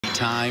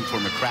time for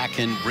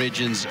McCracken,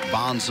 Bridgens,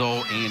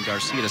 Bonzo, and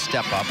Garcia to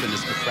step up. And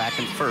it's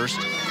McCracken first.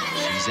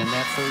 She's in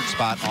that third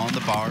spot on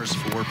the bars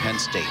for Penn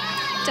State.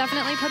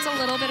 Definitely puts a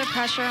little bit of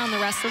pressure on the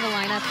rest of the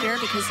lineup here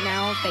because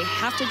now they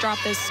have to drop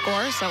this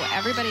score, so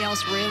everybody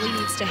else really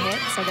needs to hit,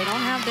 so they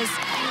don't have this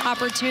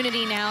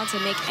opportunity now to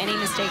make any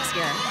mistakes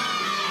here.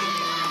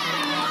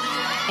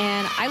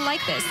 And I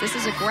like this. This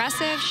is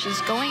aggressive.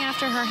 She's going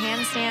after her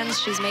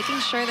handstands. She's making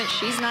sure that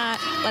she's not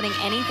letting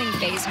anything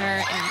faze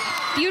her. And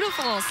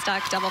beautiful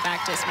stuck double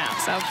back dismount.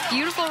 So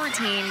beautiful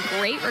routine,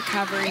 great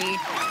recovery,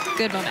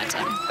 good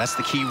momentum. That's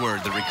the key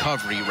word, the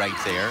recovery right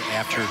there.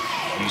 After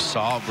you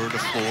saw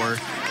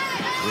Vertiflor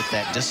with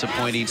that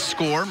disappointing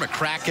score,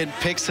 McCracken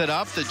picks it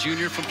up, the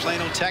junior from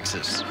Plano,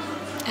 Texas.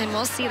 And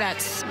we'll see that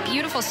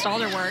beautiful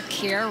Stalder work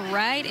here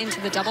right into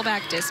the double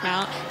back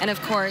dismount. And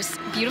of course,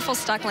 beautiful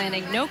stuck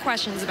landing. No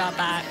questions about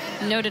that.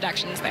 No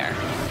deductions there.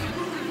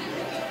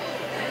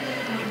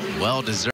 Well deserved.